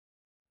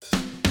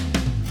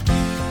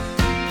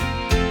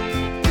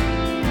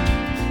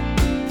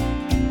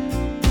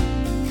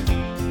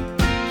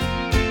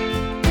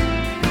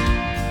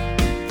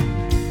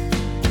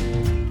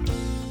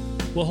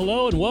Well,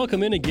 hello and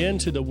welcome in again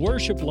to the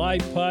Worship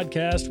Life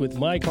Podcast with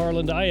Mike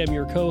Harland. I am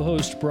your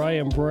co-host,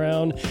 Brian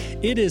Brown.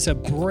 It is a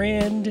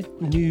brand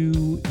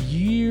new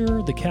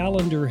year. The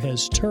calendar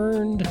has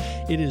turned.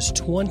 It is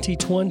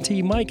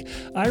 2020. Mike,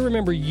 I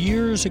remember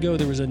years ago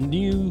there was a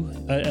new,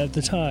 at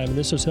the time, and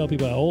this will tell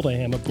people how old I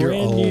am, a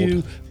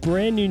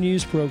brand new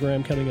news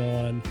program coming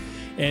on.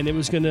 And it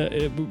was going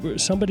to,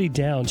 somebody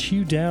Downs,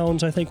 Hugh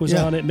Downs, I think, was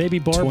on it, maybe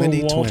Barbara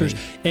Walters.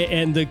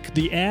 And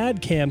the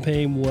ad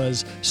campaign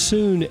was,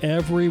 soon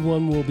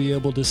everyone will be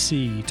able to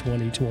see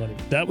 2020.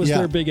 That was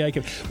their big ad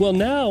campaign. Well,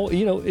 now,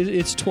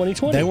 it's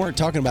 2020. They weren't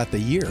talking about the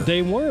year.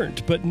 They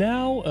weren't. But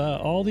now,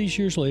 all these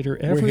years later,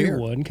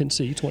 everyone can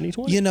see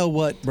 2020. You know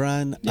what,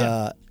 Brian?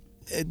 Yeah.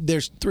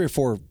 There's 3 or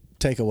 4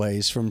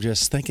 takeaways from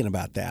just thinking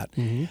about that.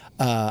 Mm-hmm.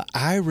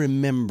 I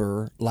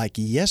remember like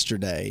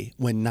yesterday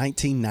when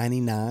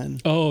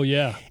 1999. Oh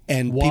yeah,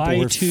 and Y2K, people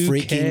were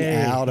freaking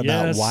out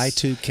about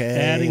Y2K,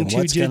 adding and 2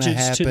 what's going to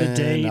digits happen, to the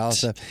date.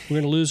 We're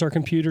going to lose our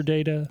computer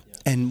data.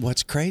 And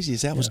what's crazy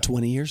is that was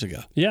 20 years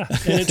ago. Yeah,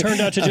 and it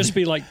turned out to just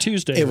be like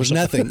Tuesday. It was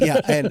nothing.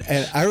 Yeah, and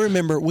I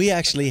remember we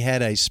actually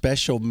had a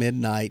special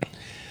midnight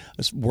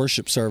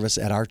worship service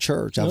at our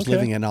church. I was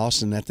living in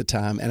Austin at the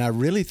time, and I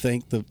really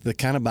think the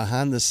kind of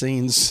behind the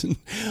scenes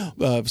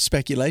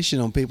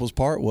speculation on people's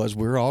part was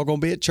we're all going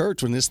to be at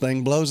church when this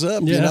thing blows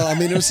up. Yeah.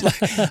 It was like,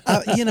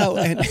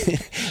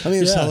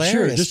 it's hilarious.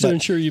 Sure, just to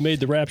ensure you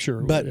made the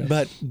rapture.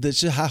 But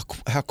this is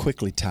how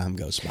quickly time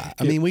goes by.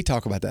 I mean, we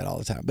talk about that all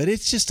the time, but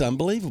it's just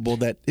unbelievable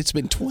that it's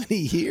been 20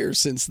 years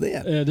since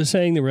then. The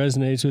saying that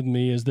resonates with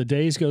me is the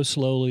days go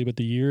slowly, but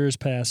the years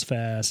pass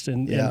fast.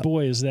 And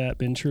boy, has that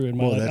been true in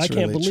my life. I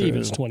can't believe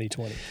it's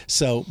 2020.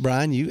 So,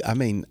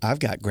 Brian, I've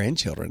got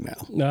grandchildren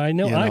now. I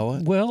know.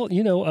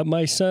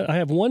 My son, I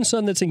have one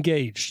son that's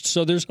engaged,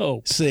 so there's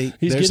hope. See,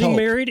 he's getting hope.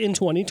 Married in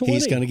 2020.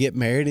 He's going to get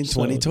married in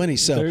 2020.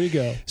 So there you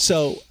go.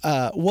 So,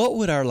 what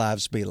would our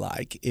lives be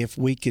like if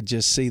we could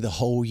just see the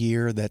whole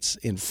year that's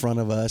in front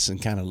of us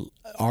and kind of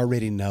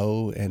already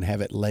know and have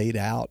it laid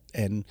out,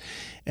 and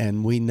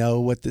we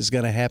know what is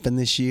going to happen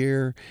this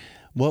year?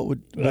 What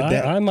would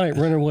I might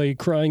run away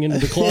crying into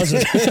the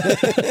closet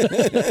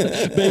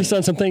based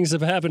on some things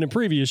that have happened in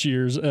previous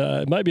years.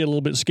 It might be a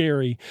little bit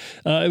scary.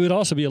 It would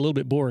also be a little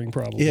bit boring,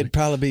 probably. It'd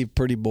probably be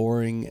pretty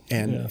boring,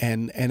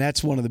 and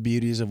that's one of the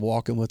beauties of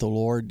walking with the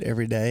Lord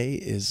every day.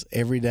 Is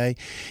every day,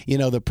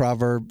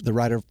 the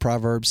writer of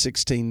Proverbs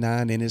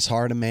 16:9, in his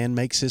heart a man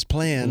makes his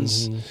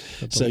plans.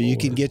 Mm-hmm. So you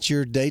can get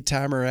your day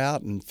timer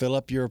out and fill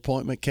up your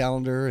appointment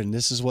calendar, and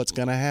this is what's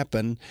going to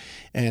happen.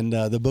 And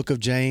the book of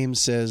James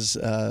says,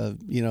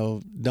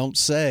 don't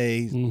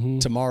say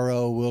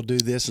tomorrow we'll do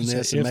this and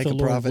this and make a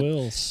profit.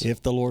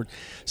 If the Lord.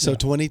 So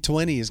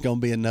 2020 is going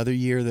to be another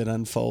year that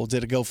unfolds.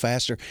 It'll go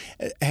faster.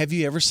 Have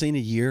you ever seen a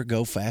year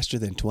go faster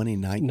than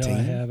 2019? No,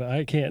 I haven't.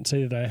 I can't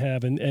say that I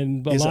have.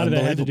 And a lot of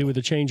it had to do with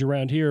the change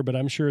around here, but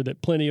I'm sure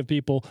that plenty of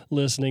people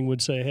listening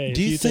would say, hey,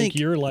 do you think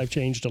your life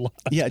changed a lot?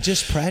 Yeah,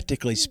 just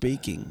practically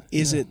speaking,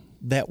 is it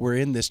that we're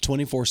in this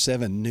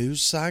 24/7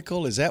 news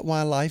cycle? Is that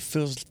why life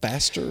feels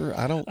faster?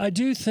 I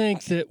do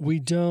think that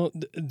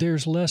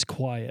there's less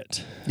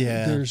quiet.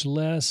 Yeah. There's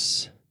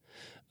less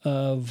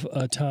of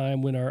a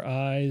time when our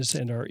eyes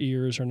and our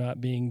ears are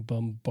not being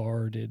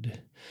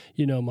bombarded.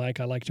 Mike,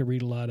 I like to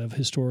read a lot of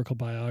historical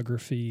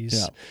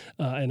biographies,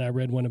 and I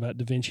read one about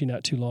Da Vinci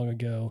not too long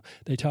ago.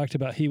 They talked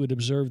about he would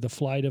observe the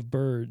flight of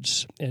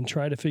birds and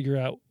try to figure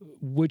out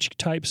which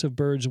types of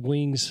birds'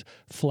 wings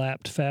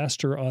flapped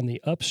faster on the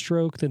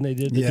upstroke than they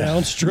did the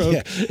downstroke.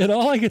 Yeah. And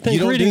all I could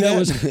think reading that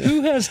was,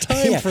 who has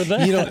time for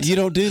that? You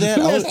don't do that?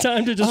 Who has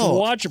time to just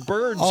watch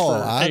birds for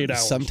 8 hours?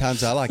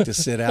 Sometimes I like to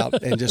sit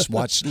out and just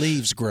watch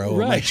leaves grow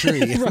on my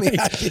tree.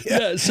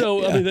 Right.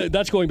 So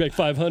that's going back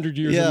 500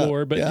 years or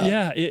more. But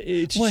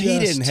it's he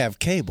didn't have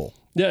cable.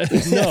 Yeah,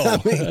 no,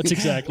 that's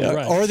exactly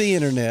right. Or the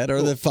internet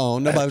or the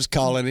phone. Nobody was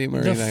calling him or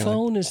anything. The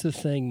phone is the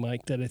thing,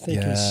 Mike, that I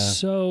think is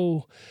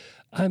so.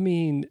 I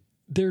mean,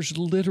 there's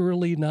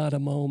literally not a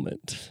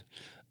moment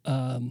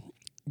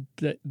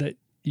that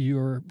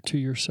you're to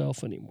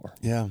yourself anymore.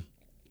 Yeah.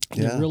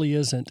 It really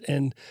isn't.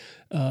 And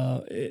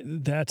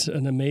that's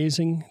an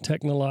amazing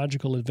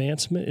technological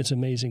advancement. It's an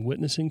amazing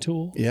witnessing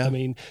tool. Yeah. I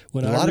mean,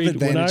 when I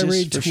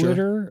read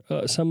Twitter,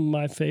 some of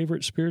my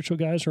favorite spiritual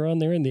guys are on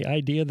there, and the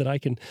idea that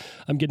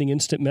I'm getting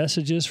instant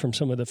messages from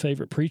some of the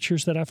favorite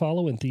preachers that I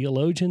follow and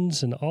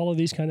theologians and all of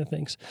these kind of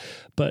things.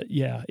 But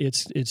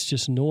it's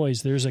just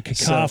noise. There's a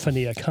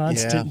cacophony, a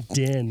constant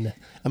din.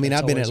 I mean,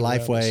 I've been at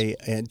Lifeway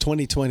in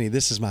 2020.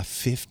 This is my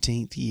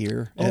 15th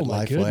year at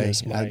Lifeway.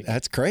 Goodness, Mike.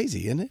 That's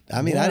crazy, isn't it?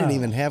 I mean, I didn't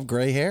even have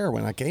gray hair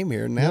when I came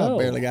here. Now I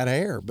barely got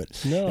hair,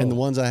 and the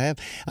ones I have.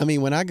 I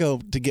mean, when I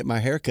go to get my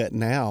hair cut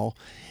now,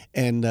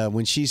 And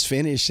when she's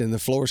finished and the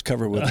floor's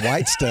covered with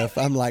white stuff,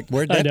 I'm like,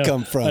 "Where'd that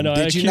come from? I know.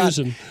 Did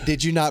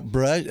you not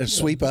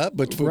sweep up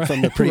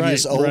from the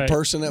previous old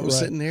person that was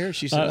sitting there?"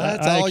 She said,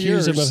 "That's all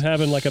yours." I accuse them of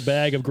having like a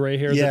bag of gray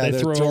hair that they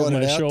throw over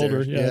my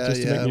shoulder.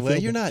 Just to make me well,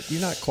 feel you're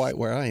not quite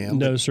where I am.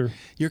 No, sir.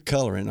 You're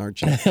coloring,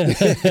 aren't you? I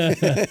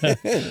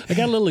got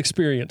a little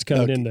experience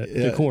coming in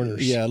the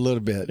corners. Yeah, a little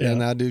bit,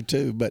 and I do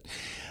too. But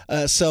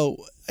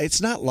so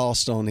it's not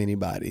lost on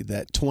anybody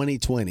that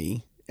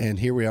 2020. And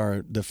here we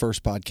are, the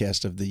first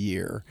podcast of the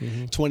year.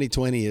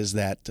 2020 is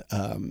that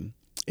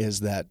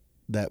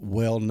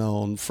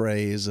well-known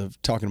phrase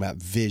of talking about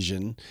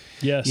vision.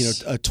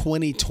 Yes. A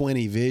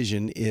 2020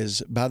 vision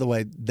is, by the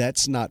way,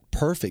 that's not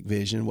perfect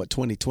vision. What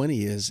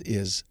 2020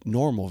 is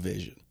normal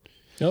vision.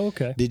 Oh,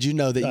 okay. Did you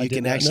know that you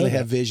can actually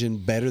have vision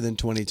better than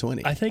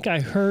 2020? I think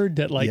I heard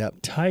that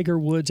Tiger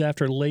Woods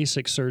after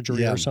LASIK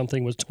surgery or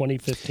something was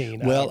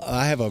 2015. Well,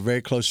 I have a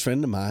very close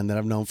friend of mine that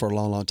I've known for a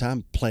long, long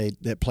time played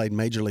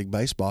Major League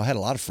Baseball. I had a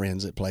lot of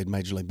friends that played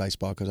Major League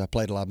Baseball because I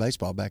played a lot of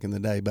baseball back in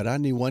the day. But I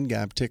knew one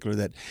guy in particular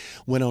that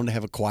went on to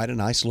have quite a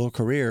nice little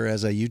career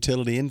as a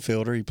utility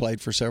infielder. He played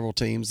for several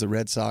teams, the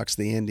Red Sox,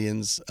 the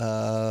Indians,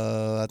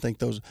 the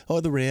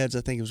Reds.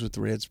 I think it was with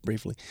the Reds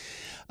briefly.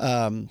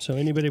 So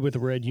anybody with a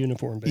red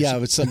uniform, basically. Yeah,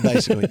 it's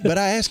basically. But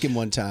I asked him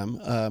one time,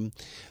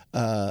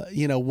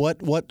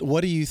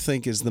 what do you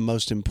think is the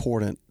most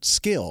important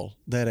skill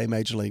that a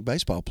Major League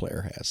Baseball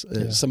player has?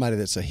 Somebody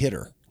that's a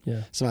hitter.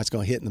 Yeah. Somebody's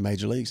going to hit in the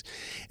major leagues.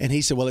 And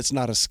he said, well, it's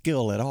not a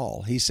skill at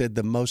all. He said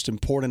the most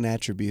important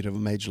attribute of a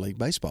Major League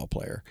Baseball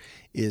player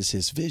is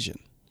his vision.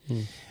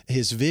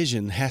 His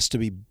vision has to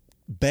be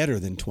better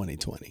than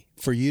 2020.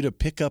 For you to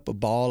pick up a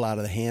ball out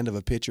of the hand of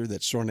a pitcher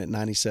that's throwing at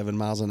 97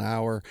 miles an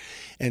hour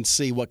and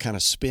see what kind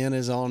of spin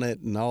is on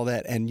it and all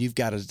that, and you've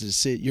got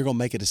you're going to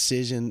make a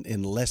decision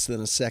in less than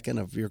a second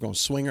of you're going to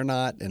swing or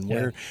not, and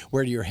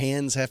where do your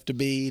hands have to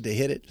be to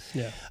hit it.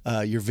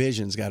 Your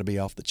vision's got to be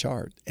off the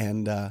chart.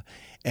 And I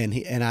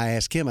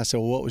asked him, I said,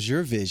 well, what was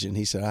your vision?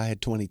 He said, I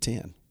had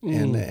 2010.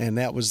 And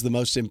that was the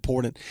most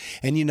important.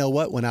 And you know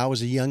what? When I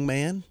was a young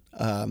man,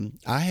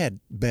 I had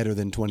better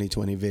than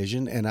 20/20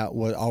 vision, and I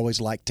would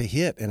always like to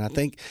hit. And I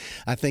think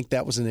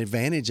that was an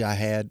advantage I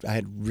had. I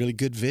had really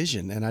good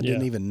vision, and I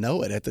didn't even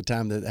know it at the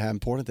time how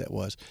important that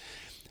was.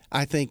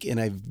 I think in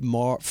a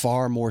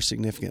far more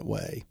significant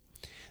way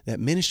that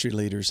ministry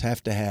leaders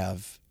have to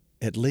have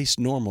at least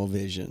normal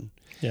vision.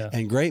 Yeah.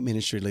 And great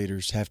ministry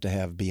leaders have to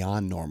have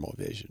beyond normal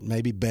vision,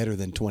 maybe better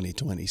than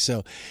 20/20.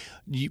 So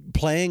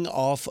playing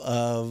off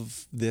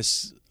of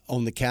this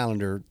on the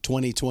calendar,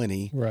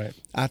 2020, right.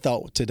 I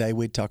thought today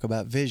we'd talk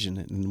about vision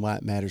and why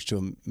it matters to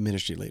a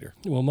ministry leader.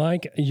 Well,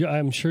 Mike,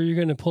 I'm sure you're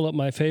going to pull up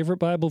my favorite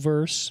Bible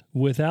verse,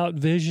 without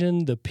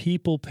vision, the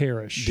people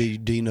perish.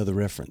 Do you know the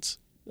reference?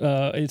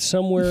 It's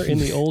somewhere in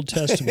the Old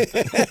Testament.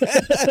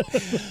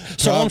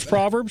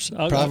 Proverbs?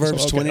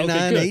 Proverbs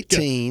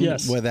 29:18,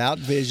 yes. Without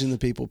vision the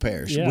people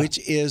perish, which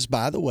is,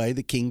 by the way,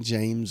 the King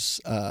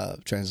James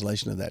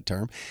translation of that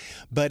term.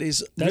 But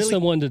that's really, the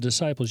one the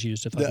disciples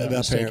used, if I'm not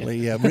mistaken.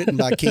 Apparently, written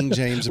by King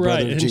James, the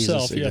brother of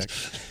himself, Jesus.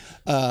 yes.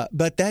 Exactly.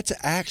 But that's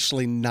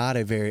actually not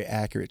a very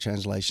accurate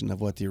translation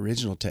of what the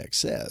original text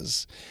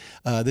says.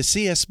 The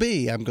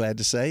CSB, I'm glad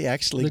to say,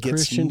 actually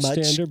gets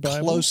much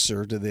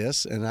closer to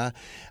this. And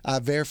I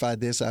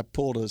verified this. I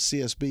pulled a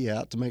CSB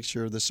out to make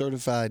sure the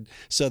Certified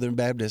Southern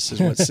Baptist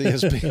is what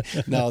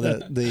CSB. No,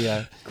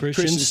 the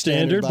Christian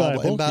Standard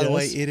Bible. And by the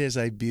way, it is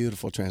a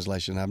beautiful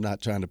translation. I'm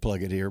not trying to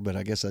plug it here, but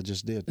I guess I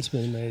just did. It's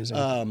been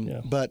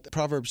amazing. But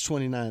Proverbs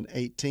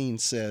 29:18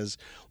 says,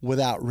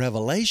 without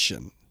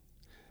revelation,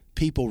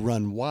 people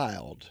run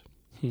wild,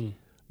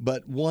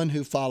 but one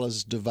who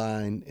follows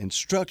divine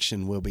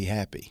instruction will be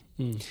happy.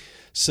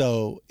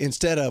 So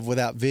instead of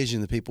without vision,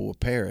 the people will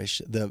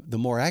perish, the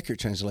more accurate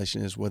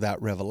translation is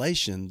without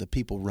revelation, the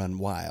people run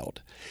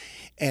wild.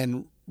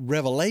 And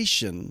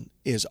revelation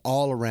is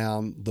all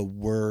around the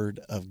Word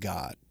of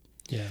God.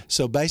 Yeah.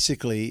 So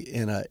basically,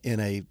 in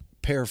a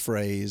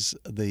paraphrase,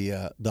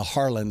 the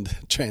Harland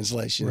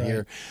translation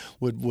here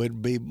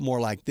would be more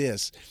like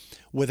this.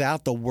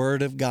 Without the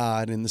Word of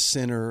God in the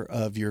center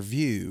of your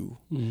view,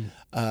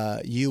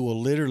 you will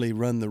literally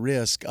run the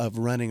risk of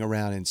running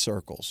around in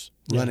circles,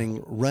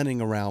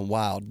 running around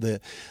wild.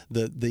 The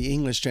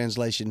English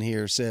translation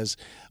here says,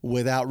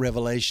 without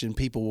revelation,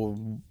 people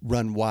will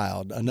run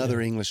wild.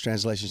 Another English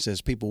translation says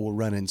people will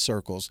run in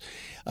circles.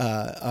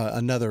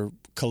 Another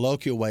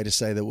colloquial way to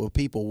say that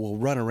people will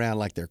run around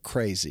like they're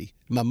crazy.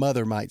 My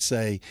mother might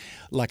say,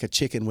 like a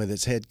chicken with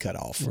its head cut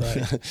off.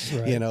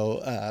 Right.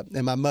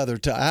 And my mother,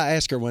 I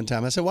asked her one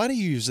time, I said, why do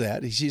you use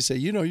that? And she said,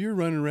 you're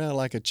running around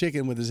like a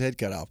chicken with his head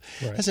cut off.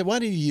 Right. I said, why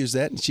do you use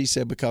that? And she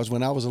said, because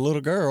when I was a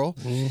little girl,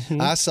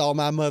 I saw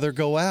my mother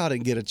go out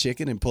and get a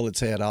chicken and pull its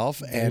head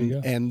off,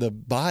 and the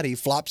body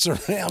flops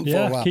around for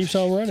a while. Keeps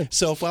on running.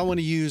 So if I want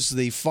to use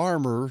the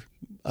farmer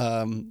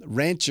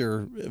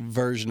rancher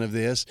version of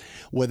this,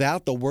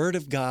 without the Word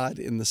of God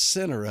in the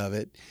center of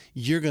it,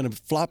 you're going to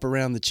flop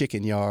around the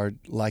chicken yard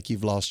like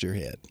you've lost your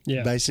head.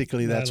 Yeah.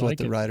 Basically, that's what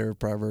the writer of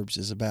Proverbs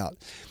is about.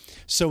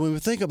 So when we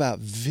think about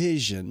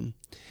vision,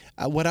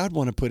 what I'd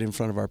want to put in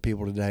front of our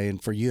people today,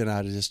 and for you and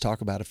I to just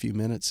talk about a few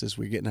minutes as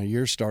we're getting our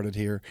year started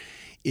here,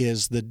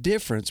 is the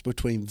difference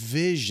between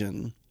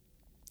vision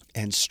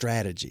and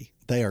strategy.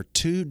 They are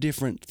two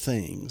different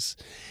things.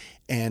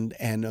 And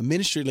a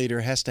ministry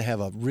leader has to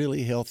have a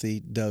really healthy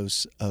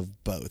dose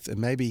of both.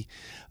 And maybe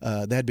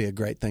that'd be a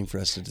great thing for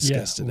us to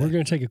discuss today. We're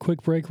going to take a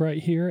quick break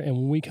right here. And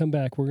when we come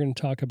back, we're going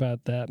to talk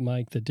about that,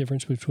 Mike, the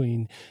difference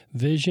between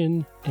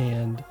vision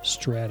and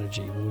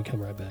strategy when we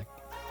come right back.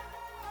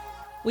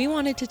 We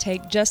wanted to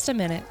take just a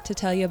minute to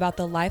tell you about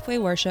the Lifeway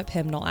Worship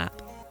Hymnal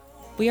app.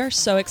 We are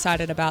so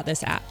excited about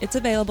this app. It's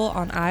available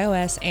on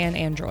iOS and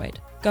Android.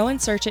 Go and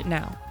search it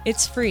now.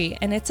 It's free,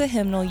 and it's a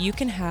hymnal you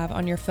can have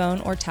on your phone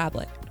or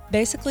tablet.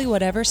 Basically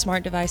whatever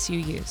smart device you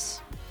use.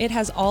 It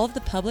has all of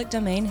the public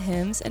domain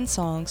hymns and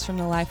songs from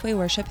the Lifeway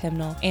Worship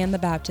Hymnal and the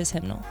Baptist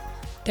Hymnal.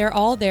 They're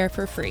all there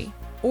for free.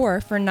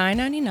 Or for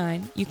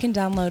 $9.99, you can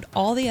download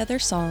all the other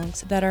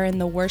songs that are in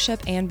the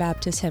worship and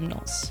Baptist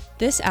hymnals.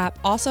 This app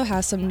also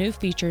has some new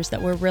features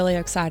that we're really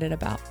excited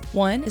about.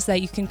 One is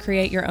that you can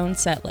create your own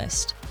set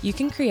list. You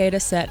can create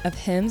a set of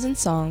hymns and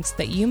songs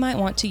that you might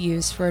want to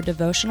use for a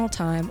devotional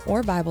time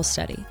or Bible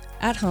study,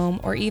 at home,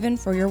 or even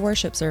for your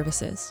worship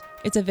services.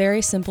 It's a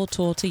very simple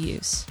tool to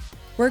use.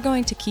 We're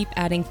going to keep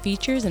adding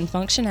features and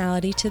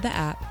functionality to the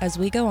app as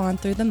we go on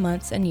through the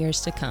months and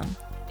years to come.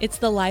 It's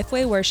the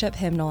Lifeway Worship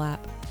Hymnal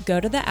app. Go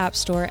to the App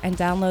Store and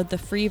download the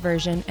free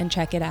version and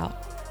check it out.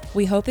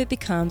 We hope it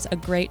becomes a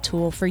great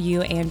tool for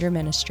you and your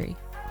ministry.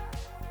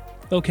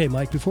 Okay,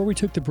 Mike, before we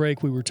took the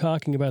break, we were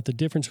talking about the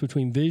difference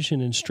between vision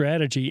and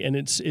strategy, and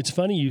it's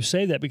funny you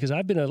say that because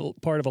I've been a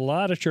part of a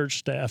lot of church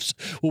staffs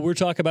where we're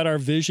talking about our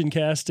vision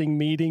casting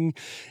meeting,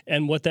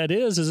 and what that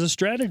is a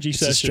strategy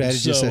session. A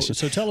strategy session.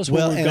 So tell us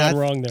where we've gone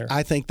wrong there.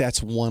 I think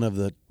that's one of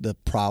the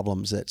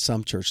problems that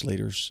some church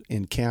leaders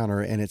encounter,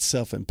 and it's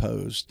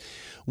self-imposed,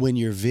 when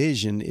your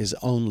vision is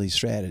only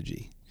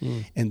strategy.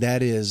 And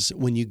that is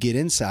when you get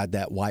inside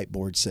that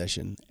whiteboard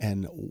session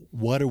and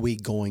what are we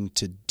going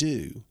to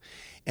do?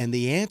 And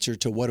the answer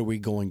to what are we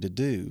going to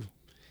do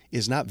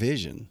is not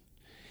vision.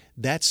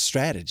 That's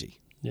strategy.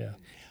 Yeah.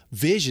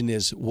 Vision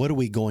is what are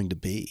we going to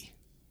be?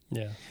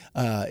 Yeah.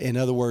 In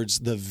other words,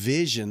 the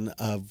vision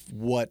of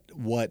what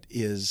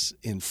is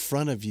in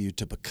front of you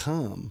to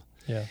become.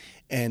 Yeah.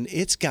 And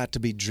it's got to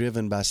be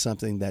driven by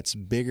something that's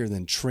bigger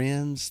than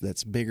trends,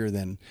 that's bigger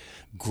than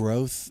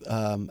growth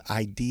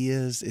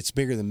ideas, it's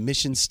bigger than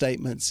mission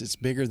statements, it's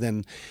bigger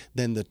than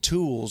the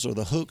tools or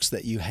the hooks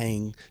that you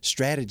hang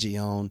strategy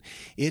on.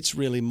 It's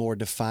really more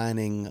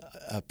defining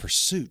a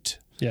pursuit.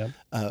 Yeah.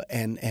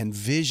 And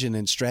vision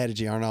and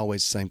strategy aren't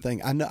always the same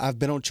thing. I know I've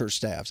been on church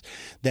staffs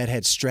that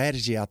had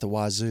strategy out the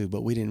wazoo,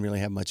 but we didn't really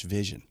have much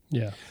vision.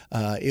 Yeah.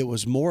 It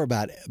was more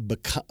about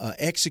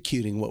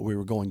executing what we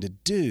were going to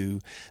do,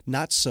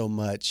 not so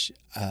much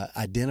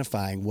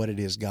identifying what it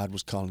is God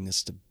was calling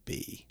us to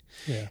be.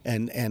 Yeah.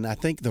 And I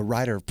think the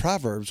writer of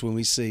Proverbs, when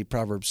we see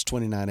Proverbs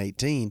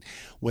 29:18,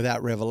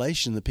 without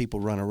revelation, the people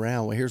run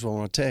around. Well, here's what I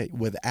want to tell you.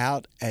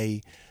 Without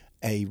a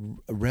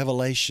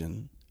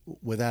revelation,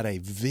 without a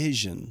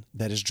vision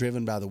that is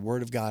driven by the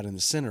Word of God in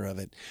the center of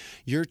it,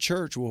 your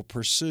church will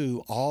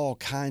pursue all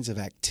kinds of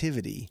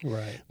activity.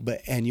 Right.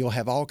 And you'll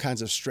have all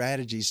kinds of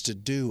strategies to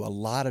do a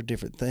lot of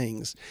different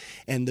things.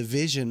 And the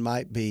vision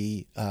might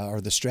be, or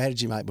the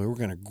strategy might be, we're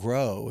going to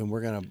grow and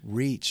we're going to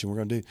reach and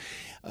we're going to do.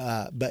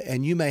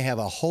 And you may have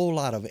a whole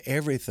lot of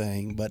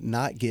everything, but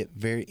not get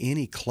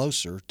any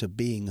closer to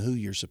being who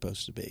you're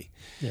supposed to be.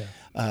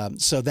 Yeah.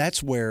 So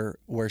that's where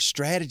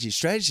strategy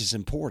is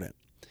important.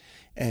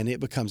 And it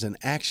becomes an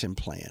action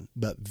plan.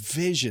 But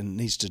vision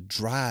needs to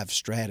drive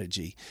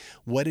strategy.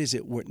 What is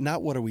it?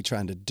 Not what are we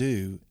trying to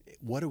do?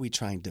 What are we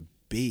trying to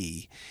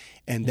be?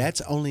 And that's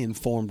only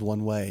informed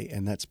one way,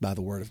 and that's by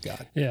the Word of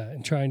God. Yeah,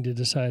 and trying to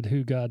decide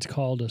who God's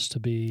called us to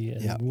be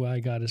and why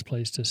God has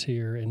placed us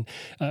here. And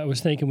I was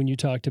thinking when you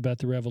talked about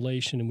the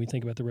revelation, and we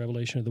think about the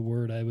revelation of the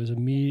Word, I was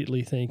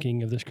immediately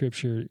thinking of the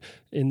Scripture,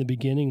 in the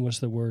beginning was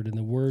the Word, and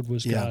the Word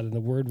was God, and the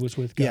Word was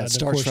with God. Yeah, it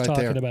starts and of course, right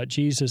talking there. about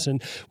Jesus.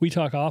 And we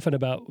talk often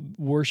about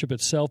worship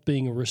itself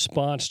being a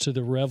response to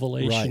the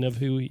revelation of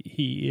who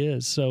He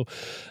is. So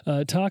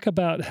talk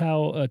about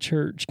how a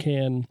church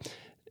can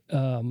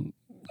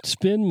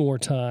spend more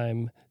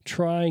time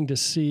trying to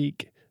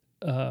seek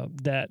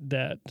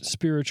that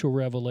spiritual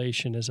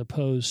revelation as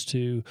opposed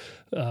to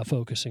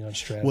focusing on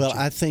strategy. Well,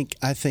 I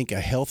think a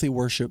healthy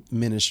worship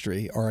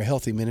ministry or a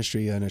healthy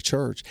ministry in a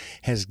church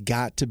has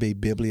got to be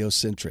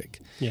bibliocentric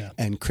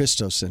and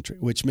Christocentric,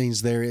 which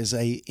means there is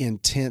a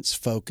intense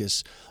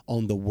focus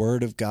on the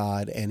Word of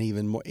God, and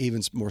even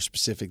more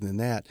specific than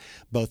that,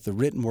 both the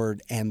written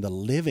Word and the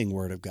living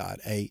Word of God.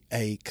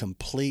 A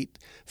complete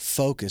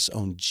focus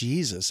on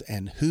Jesus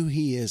and who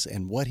He is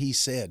and what He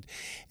said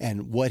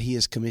and what He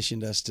has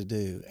commissioned us to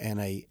do, and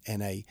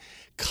a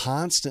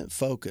constant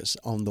focus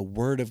on the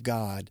Word of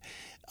God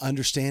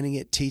understanding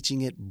it,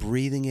 teaching it,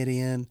 breathing it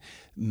in,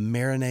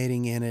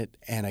 marinating in it,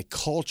 and a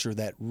culture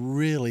that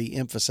really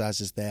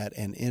emphasizes that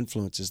and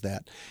influences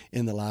that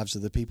in the lives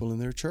of the people in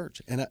their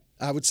church. And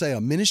I would say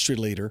a ministry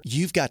leader,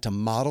 you've got to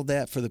model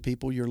that for the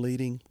people you're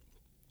leading,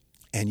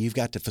 and you've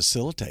got to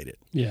facilitate it.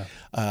 Yeah.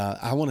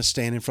 I want to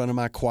stand in front of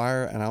my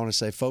choir, and I want to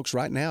say, folks,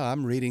 right now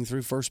I'm reading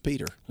through 1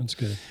 Peter. That's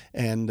good.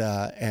 And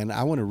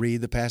I want to read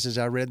the passage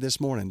I read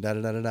this morning,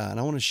 da-da-da-da-da. And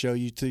I want to show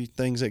you two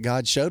things that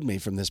God showed me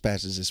from this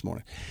passage this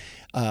morning.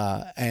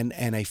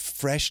 And a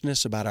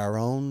freshness about our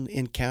own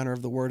encounter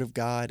of the Word of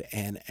God,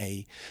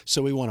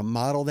 so we want to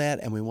model that,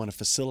 and we want to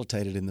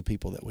facilitate it in the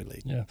people that we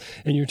lead. Yeah,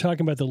 and you're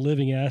talking about the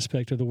living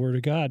aspect of the Word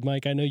of God,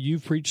 Mike. I know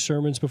you've preached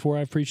sermons before.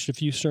 I've preached a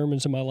few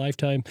sermons in my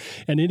lifetime,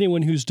 and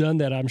anyone who's done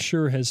that, I'm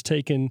sure, has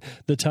taken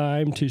the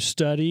time to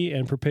study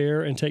and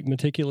prepare and take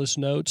meticulous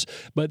notes.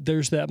 But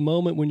there's that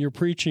moment when you're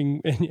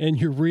preaching and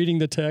you're reading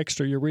the text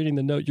or you're reading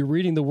the note, you're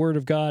reading the Word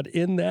of God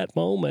in that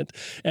moment,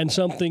 and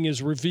something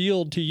is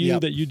revealed to you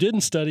that you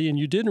didn't study and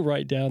you didn't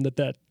write down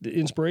that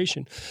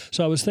inspiration.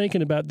 So I was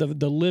thinking about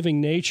the living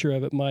nature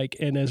of it, Mike,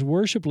 and as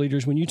worship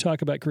leaders, when you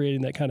talk about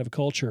creating that kind of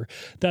culture,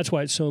 that's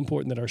why it's so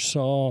important that our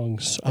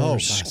songs are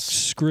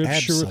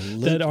scripture,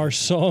 that our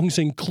songs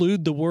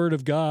include the Word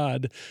of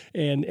God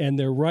and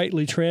they're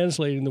rightly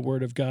translating the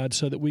Word of God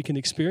so that we can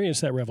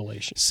experience that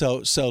revelation.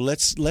 So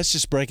let's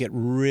just break it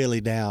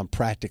really down,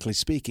 practically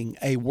speaking.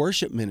 A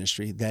worship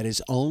ministry that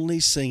is only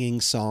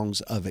singing songs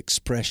of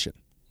expression.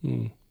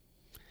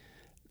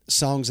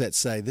 Songs that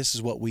say, this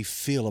is what we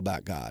feel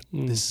about God.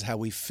 This is how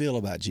we feel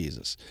about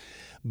Jesus.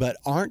 But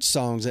aren't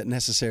songs that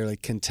necessarily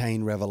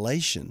contain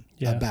revelation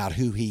about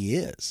who He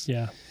is.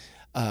 Yeah.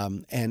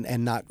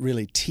 And not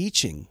really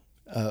teaching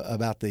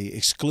about the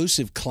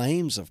exclusive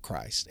claims of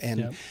Christ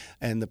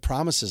and the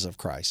promises of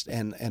Christ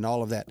and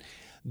all of that.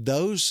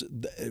 Those,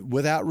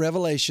 without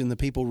revelation, the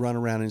people run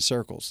around in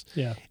circles.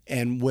 Yeah.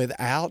 And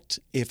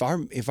if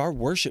our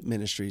worship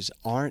ministries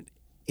aren't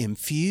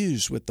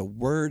infused with the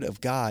Word of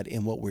God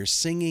in what we're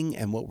singing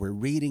and what we're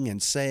reading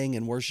and saying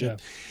in worship,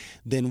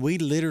 then we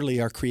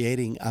literally are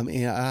creating,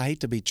 I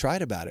hate to be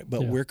trite about it,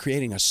 but we're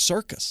creating a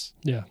circus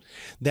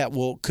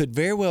that could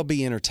very well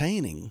be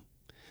entertaining,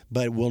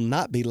 but it will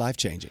not be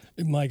life-changing.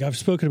 Mike, I've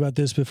spoken about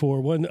this before.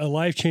 A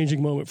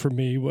life-changing moment for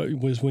me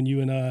was when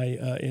you and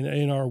I,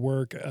 in our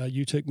work,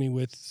 you took me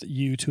with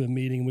you to a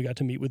meeting. We got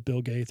to meet with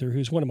Bill Gaither,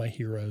 who's one of my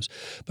heroes.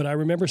 But I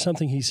remember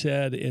something he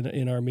said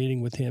in our meeting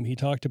with him. He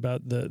talked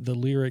about the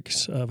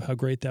lyrics of How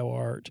Great Thou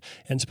Art,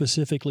 and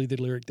specifically the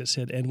lyric that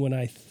said, and when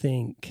I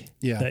think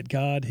that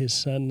God, His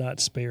Son not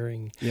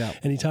sparing. Yeah.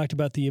 And he talked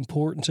about the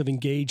importance of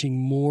engaging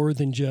more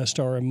than just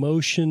our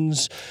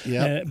emotions,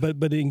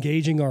 but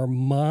engaging our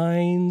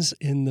minds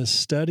in the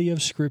study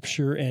of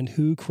Scripture and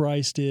who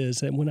Christ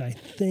is. And when I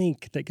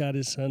think that God,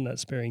 His Son not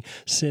sparing,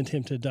 sent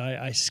Him to die,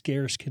 I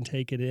scarce can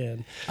take it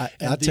in.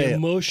 I'll tell you,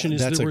 emotion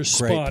is the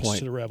response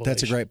to the revelation.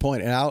 That's a great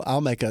point. And I'll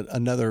make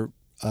another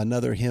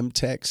hymn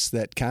text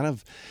that kind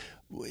of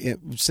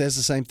says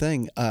the same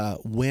thing.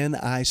 When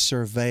I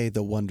survey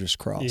the wondrous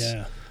cross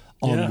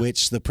on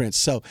which the Prince.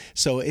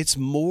 So it's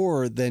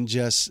more than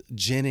just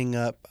ginning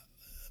up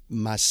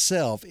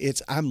myself.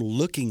 I'm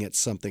looking at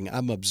something,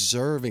 I'm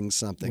observing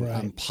something,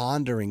 I'm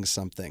pondering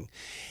something,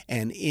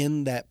 and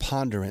in that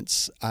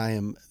ponderance, I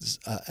am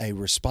a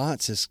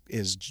response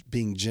is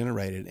being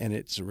generated, and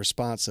it's a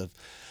response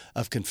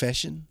of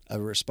confession, a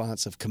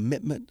response of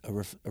commitment,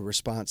 a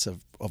response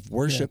of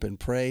worship and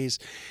praise.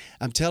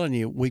 I'm telling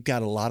you, we've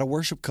got a lot of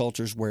worship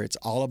cultures where it's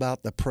all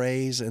about the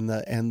praise and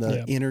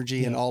the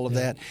energy and all of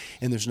that,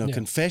 and there's no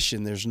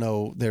confession, there's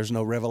no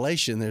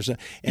revelation,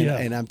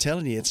 and I'm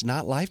telling you, it's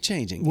not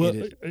life-changing.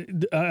 Well,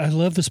 I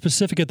love the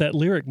specific of that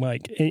lyric,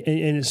 Mike,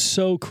 and it's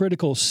so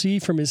critical. See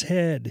from His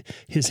head,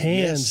 His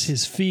hands,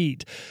 His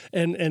feet,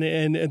 and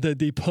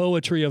the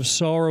poetry of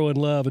sorrow and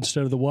love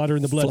instead of the water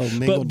and the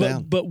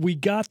blood. But we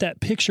got that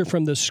picture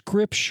from the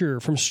Scripture,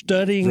 from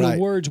studying the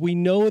words. We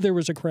know there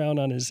was a crown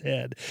on His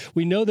head.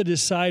 We know that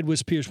His side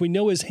was pierced. We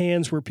know His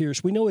hands were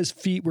pierced. We know His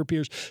feet were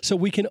pierced. So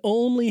we can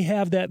only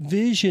have that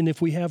vision if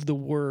we have the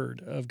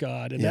Word of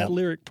God. And that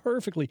lyric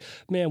perfectly,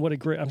 man, what a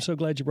great, I'm so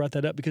glad you brought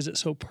that up because it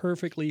so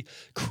perfectly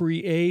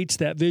creates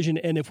that vision.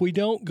 And if we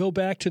don't go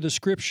back to the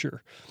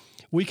Scripture,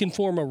 we can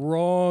form a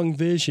wrong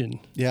vision.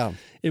 Yeah.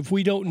 If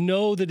we don't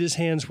know that His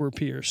hands were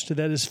pierced,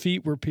 that His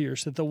feet were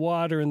pierced, that the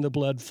water and the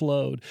blood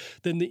flowed,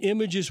 then the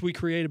images we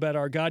create about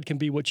our God can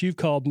be what you've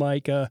called,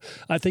 Mike.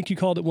 I think you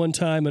called it one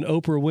time an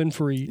Oprah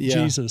Winfrey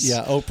Jesus.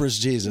 Yeah, Oprah's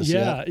Jesus.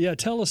 Yeah.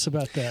 Tell us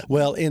about that.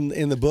 Well,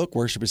 in the book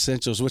Worship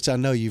Essentials, which I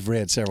know you've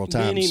read several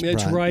times,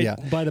 it's Brian,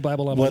 by the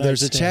Bible on Well,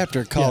 there's a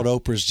chapter called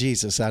Oprah's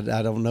Jesus. I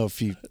don't know if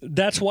you...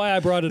 That's why I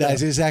brought it up.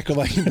 That's exactly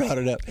why you brought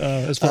it up.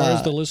 As far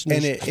as the listeners...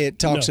 And it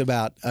talks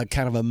about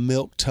kind of a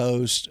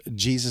milquetoast.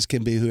 Jesus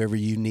can be whoever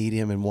you you need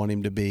him and want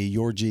him to be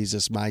your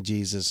Jesus, my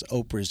Jesus,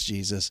 Oprah's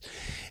Jesus.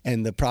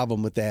 And the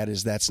problem with that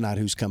is that's not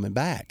who's coming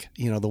back.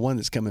 The one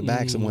that's coming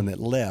back is the one that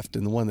left,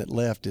 and the one that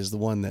left is the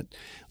one that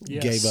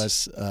gave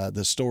us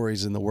the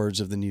stories and the words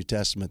of the New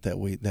Testament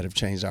that have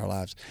changed our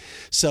lives.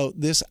 So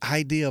this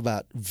idea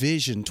about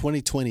vision,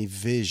 2020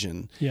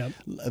 vision,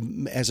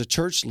 as a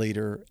church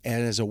leader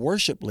and as a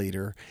worship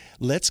leader,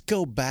 let's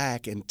go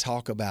back and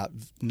talk about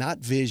not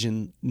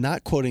vision,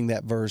 not quoting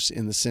that verse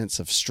in the sense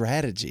of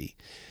strategy.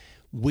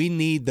 We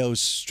need those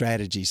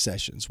strategy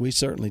sessions. We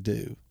certainly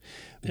do.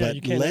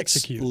 But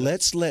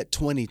let's let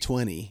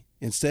 2020,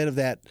 instead of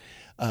that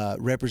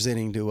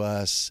representing to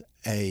us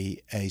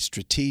a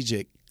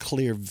strategic,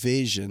 clear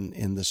vision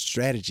in the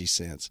strategy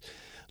sense,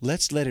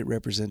 let's let it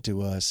represent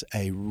to us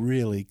a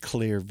really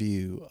clear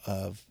view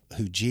of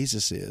who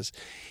Jesus is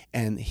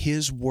and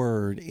his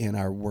word in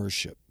our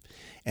worship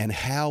and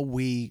how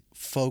we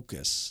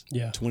focus,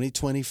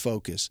 2020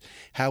 focus,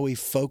 how we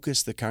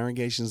focus the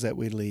congregations that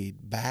we lead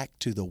back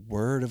to the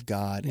Word of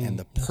God and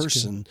the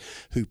person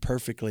who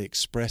perfectly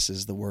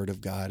expresses the Word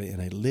of God in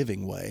a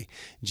living way,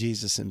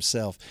 Jesus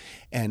himself.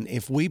 And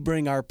if we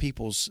bring our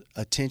people's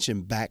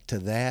attention back to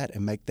that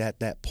and make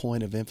that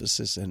point of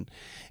emphasis and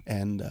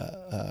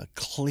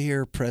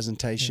clear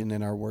presentation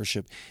in our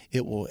worship,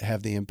 it will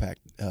have the impact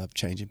of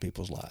changing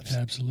people's lives.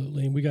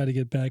 Absolutely. And we got to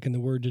get back in the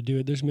Word to do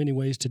it. There's many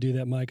ways to do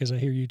that, Mike. As I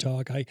hear you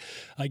talk, I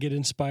get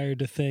inspired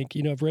to think,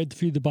 I've read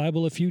through the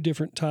Bible a few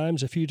different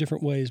times, a few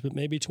different ways, but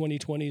maybe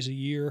 2020 is a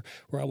year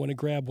where I want to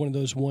grab one of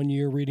those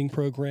one-year reading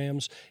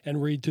programs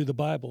and read through the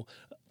Bible.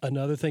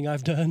 Another thing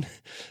I've done,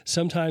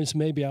 sometimes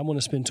maybe I want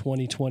to spend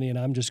 2020 and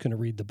I'm just going to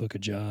read the book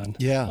of John.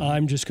 Yeah.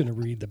 I'm just going to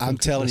read the book I'm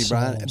telling of you,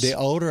 Psalms. Brian, the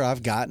older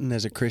I've gotten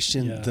as a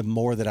Christian, the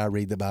more that I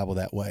read the Bible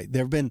that way.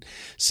 There have been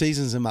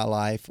seasons in my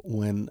life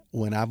when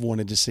I've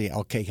wanted to see,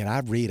 okay, can I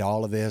read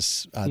all of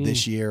this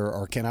this year,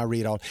 or can I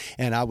read all?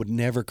 And I would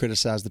never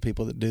criticize the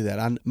people that do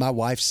that. My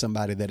wife's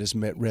somebody that has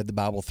read the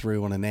Bible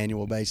through on an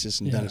annual basis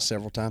and done it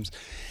several times.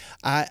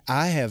 I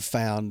have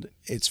found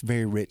it's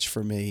very rich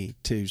for me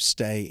to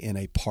stay in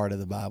a part of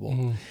the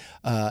Bible.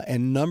 And a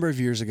number of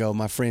years ago,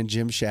 my friend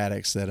Jim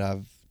Shaddix, that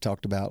I've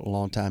talked about a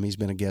long time, he's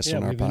been a guest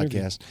on our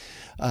podcast.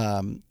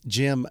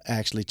 Jim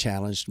actually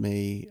challenged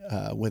me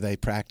with a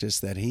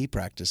practice that he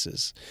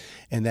practices,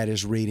 and that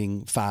is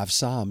reading 5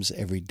 Psalms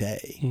every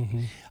day.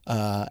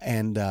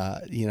 And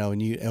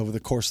over the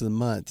course of the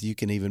month, you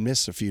can even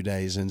miss a few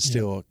days and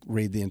still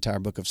read the entire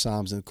book of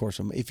Psalms in the course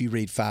of, if you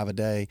read 5 a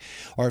day,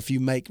 or if you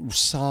make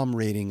Psalm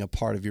reading a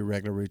part of your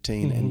regular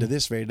routine. And to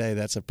this very day,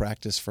 that's a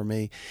practice for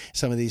me.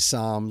 Some of these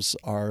Psalms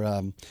are,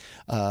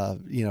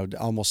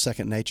 almost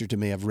second nature to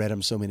me. I've read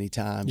them so many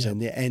times,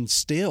 and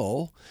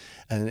still,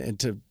 and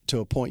to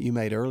a point you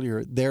made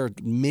earlier, there are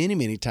many,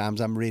 many times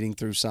I'm reading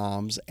through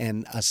Psalms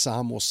and a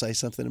Psalm will say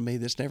something to me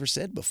that's never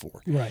said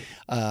before. Right.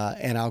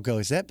 And I'll go,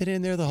 has that been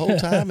in there the whole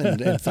time?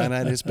 And find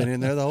out it's been in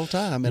there the whole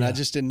time. And I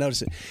just didn't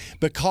notice it.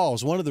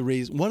 Because one of the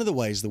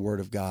ways the Word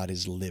of God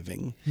is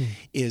living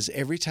is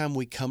every time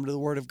we come to the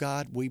Word of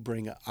God, we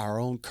bring our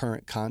own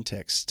current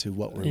context to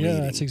what we're reading.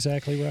 Yeah, that's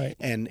exactly right.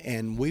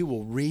 And we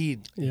will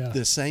read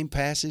the same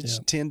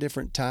passage 10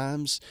 different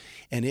times,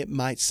 and it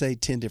might say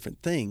 10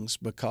 different things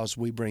because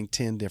we bring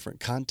 10 different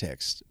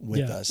contexts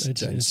with us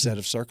instead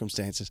of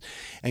circumstances.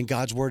 And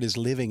God's Word is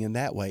living in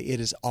that way. It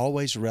is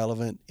always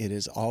relevant. It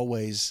is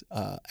always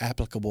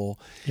applicable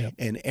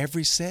in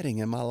every setting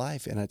in my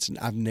life. And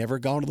I've never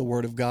gone to the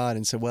Word of God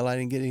and said, well, I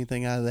didn't get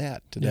anything out of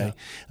that today.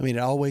 I mean,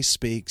 it always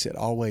speaks. It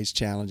always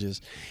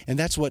challenges. And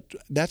that's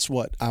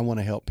what I want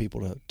to help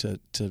people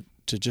to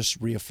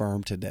just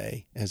reaffirm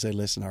today as they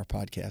listen to our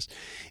podcast,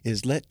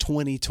 is let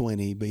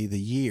 2020 be the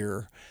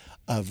year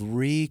of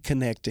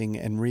reconnecting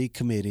and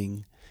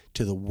recommitting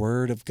to the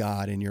Word of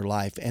God in your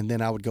life. And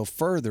then I would go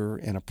further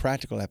in a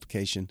practical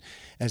application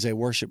as a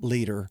worship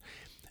leader.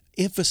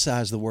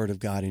 Emphasize the Word of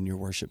God in your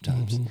worship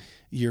times.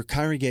 Your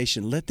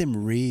congregation, let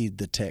them read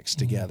the text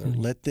together.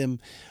 Let them,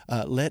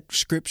 let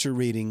Scripture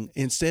reading,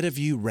 instead of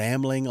you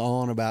rambling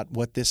on about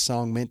what this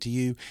song meant to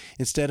you,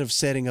 instead of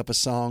setting up a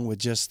song with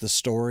just the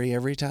story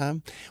every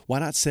time, why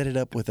not set it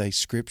up with a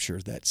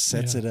Scripture that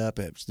sets it up,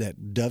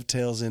 that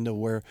dovetails into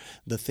where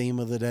the theme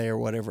of the day or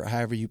whatever,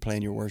 however you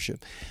plan your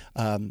worship.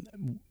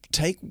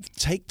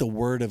 Take the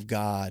Word of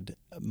God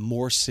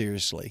more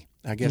seriously,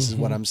 I guess is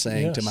what I'm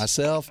saying to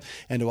myself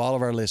and to all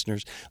of our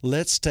listeners.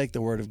 Let's take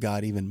the Word of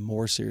God even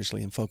more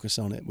seriously and focus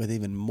on it with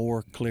even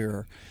more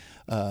clearer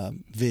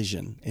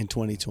vision in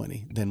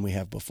 2020 than we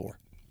have before.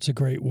 It's a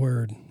great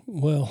word.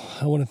 Well,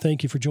 I want to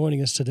thank you for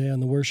joining us today on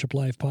the Worship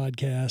Life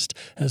Podcast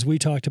as we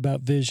talked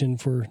about vision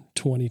for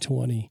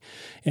 2020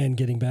 and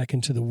getting back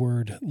into the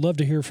Word. Love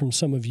to hear from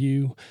some of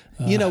you.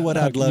 You know what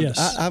I'd love?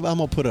 Yes. I'm going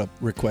to put a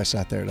request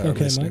out there to our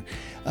listener.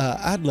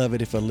 I'd love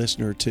it if a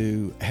listener or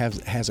two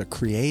has a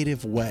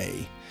creative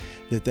way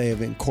that they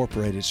have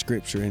incorporated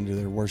Scripture into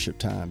their worship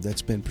time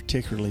that's been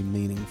particularly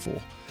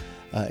meaningful.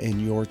 in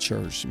your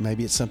church.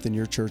 Maybe it's something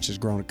your church has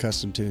grown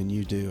accustomed to and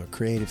you do, a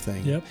creative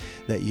thing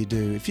that you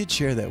do. If you'd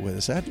share that with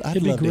us, I'd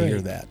love to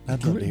hear that.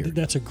 I'd love to hear it.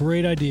 That's a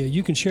great idea.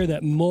 You can share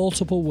that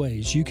multiple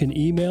ways. You can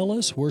email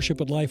us,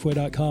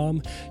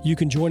 worship@lifeway.com. You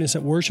can join us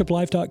at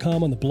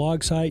worshiplife.com on the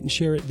blog site and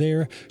share it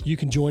there. You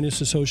can join us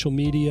to social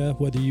media,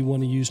 whether you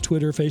want to use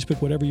Twitter,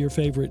 Facebook, whatever your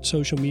favorite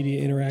social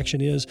media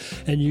interaction is,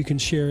 and you can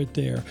share it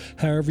there.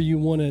 However you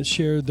want to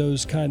share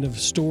those kind of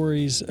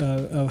stories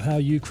of how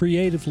you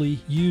creatively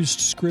used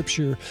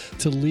Scripture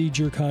to lead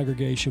your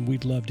congregation,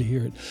 we'd love to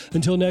hear it.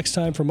 Until next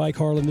time, for Mike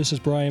Harland, this is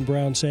Brian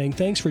Brown saying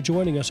thanks for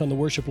joining us on the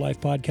Worship Life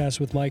Podcast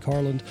with Mike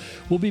Harland.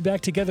 We'll be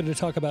back together to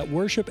talk about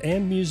worship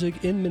and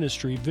music in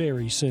ministry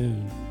very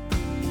soon.